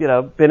 would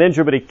have, been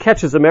injured, but he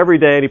catches him every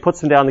day and he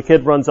puts him down. The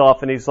kid runs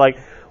off and he's like,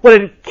 "What,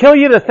 did it kill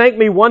you to thank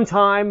me one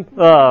time?"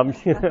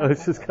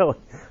 It's just kind of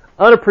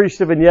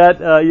unappreciative, and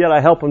yet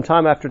I help him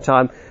time after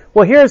time.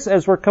 Well,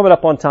 as we're coming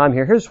up on time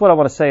here, here's what I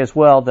want to say as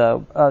well,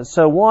 though.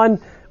 So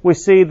one, we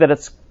see that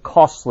it's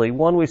costly.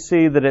 One, we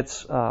see that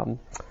it's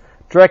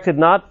directed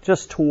not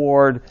just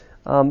toward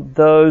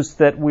those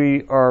that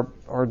we are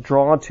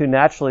drawn to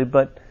naturally,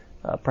 but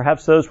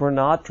perhaps those we're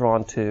not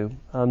drawn to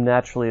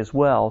naturally as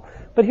well.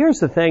 But here's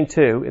the thing,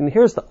 too, and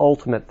here's the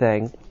ultimate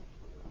thing,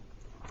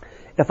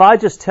 if I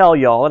just tell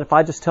y'all, and if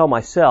I just tell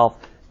myself,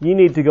 you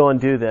need to go and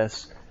do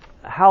this,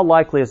 how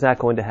likely is that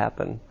going to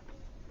happen?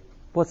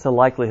 What's the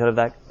likelihood of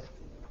that?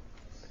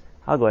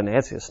 I'll go ahead and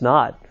answer. It's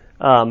not.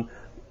 I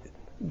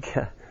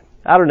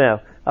don't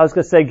know. I was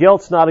going to say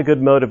guilt's not a good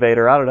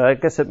motivator. I don't know. I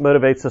guess it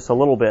motivates us a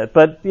little bit,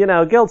 but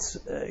guilt's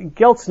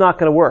not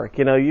going to work.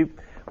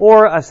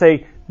 Or I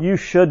say you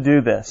should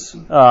do this.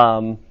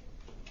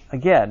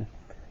 Again,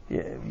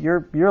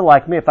 you're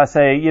like me. If I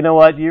say, you know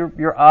what,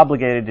 you're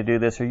obligated to do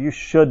this, or you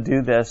should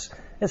do this,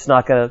 it's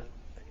not going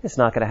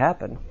to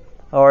happen.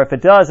 Or if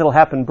it does, it'll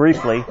happen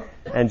briefly,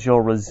 and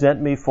you'll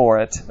resent me for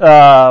it.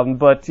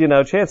 But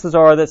chances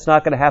are that's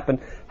not going to happen.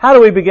 How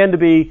do we begin to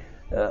be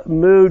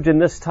moved in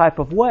this type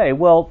of way?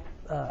 Well,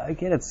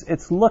 again,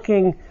 it's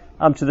looking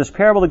to this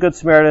parable of the Good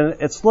Samaritan.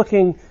 It's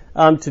looking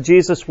to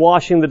Jesus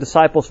washing the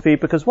disciples' feet,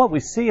 because what we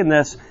see in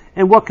this,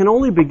 and what can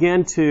only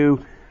begin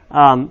to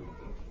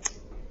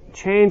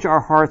change our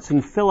hearts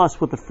and fill us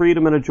with a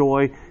freedom and a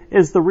joy,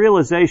 is the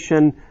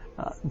realization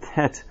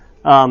that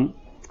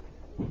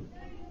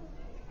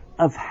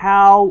of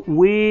how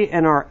we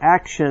and our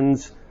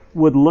actions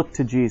would look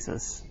to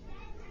Jesus.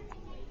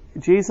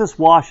 Jesus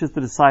washes the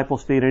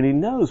disciples' feet, and He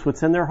knows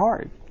what's in their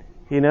heart.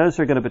 He knows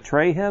they're going to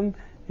betray Him.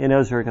 He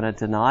knows they're going to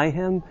deny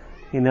Him.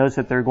 He knows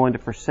that they're going to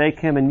forsake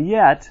Him. And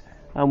yet,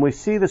 we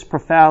see this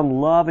profound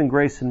love and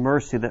grace and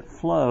mercy that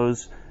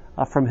flows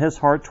from His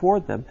heart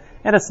toward them.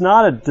 And it's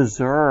not a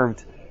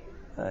deserved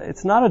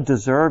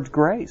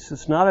grace.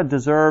 It's not a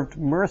deserved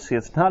mercy.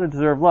 It's not a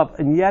deserved love.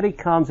 And yet He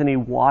comes and He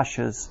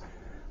washes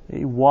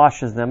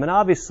them. And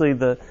obviously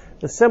the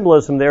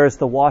symbolism there is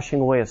the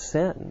washing away of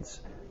sins.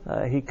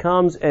 He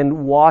comes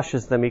and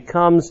washes them. He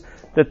comes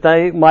that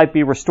they might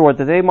be restored,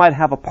 that they might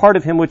have a part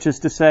of Him, which is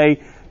to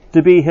say,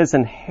 to be His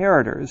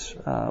inheritors.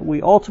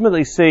 We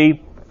ultimately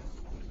see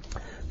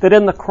that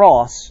in the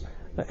cross,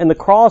 and the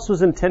cross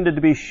was intended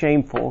to be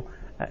shameful,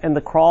 and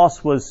the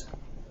cross wouldn't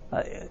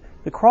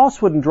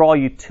draw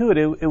you to it.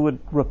 It would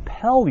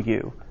repel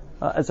you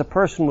as a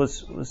person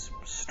was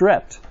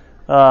stripped,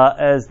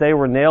 as they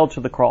were nailed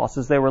to the cross,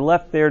 as they were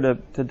left there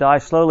to die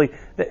slowly.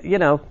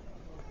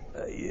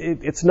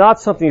 It's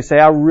not something you say,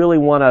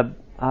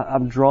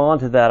 I'm drawn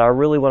to that. I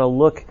really want to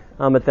look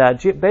at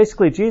that.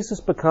 Basically, Jesus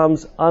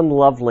becomes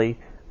unlovely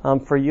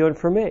for you and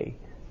for me.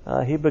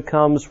 He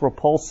becomes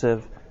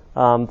repulsive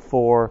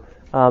for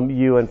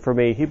you and for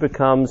me. He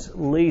becomes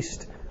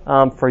least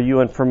for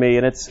you and for me.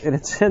 And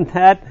it's in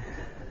that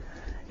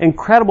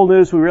incredible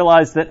news we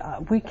realize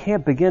that we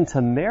can't begin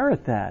to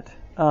merit that.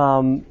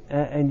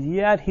 And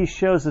yet He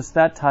shows us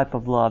that type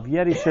of love.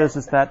 Yet He shows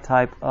us that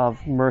type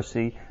of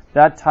mercy,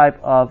 that type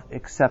of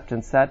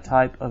acceptance, that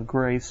type of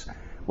grace.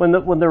 When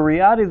the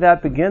reality of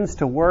that begins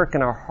to work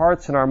in our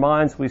hearts and our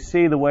minds, we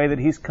see the way that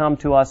He's come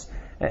to us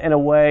in a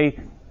way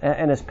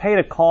and has paid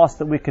a cost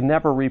that we can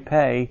never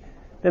repay.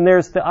 Then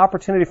there's the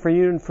opportunity for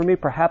you and for me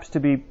perhaps to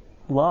be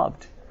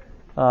loved,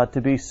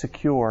 to be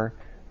secure,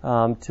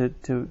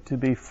 to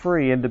be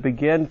free, and to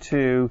begin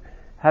to,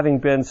 having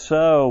been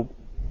so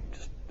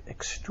just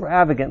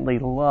extravagantly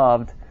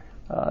loved,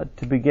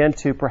 to begin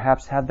to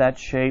perhaps have that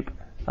shape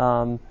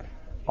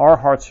our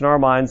hearts and our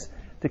minds,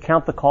 to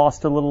count the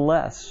cost a little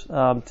less,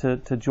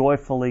 to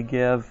joyfully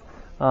give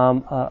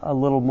a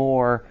little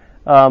more.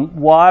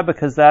 Why?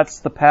 Because that's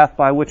the path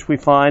by which we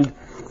find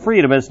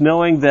freedom, is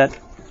knowing that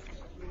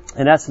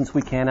in essence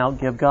we can't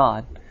outgive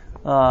God.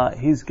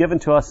 He's given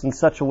to us in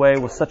such a way,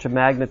 with such a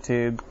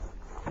magnitude,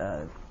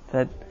 and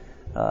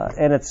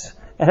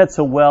it's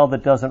a well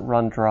that doesn't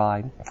run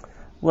dry.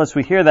 Well, as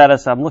we hear that,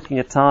 as I'm looking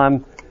at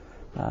time,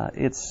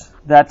 it's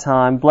that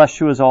time.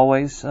 Bless you as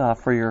always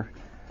for your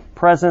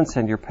presence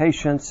and your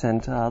patience,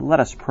 and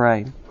let us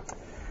pray.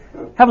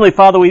 Heavenly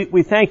Father,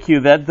 we thank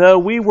You that though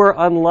we were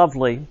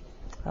unlovely,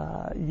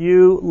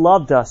 You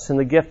loved us in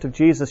the gift of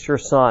Jesus, Your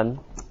Son.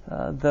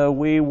 Though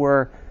we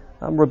were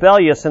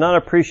rebellious and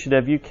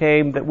unappreciative, You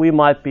came that we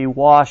might be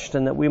washed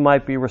and that we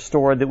might be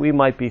restored, that we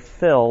might be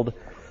filled.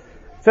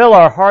 Fill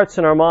our hearts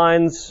and our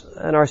minds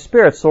and our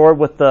spirits, Lord,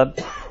 with the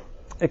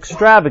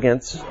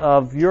extravagance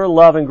of Your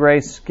love and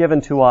grace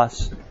given to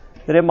us,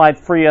 that it might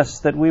free us,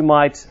 that we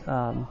might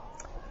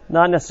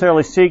not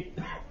necessarily seek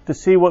to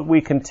see what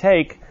we can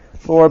take,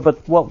 Lord,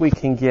 but what we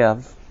can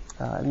give.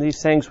 And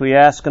these things we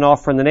ask and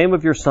offer in the name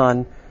of Your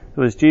Son,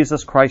 who is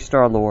Jesus Christ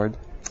our Lord.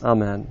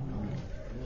 Amen.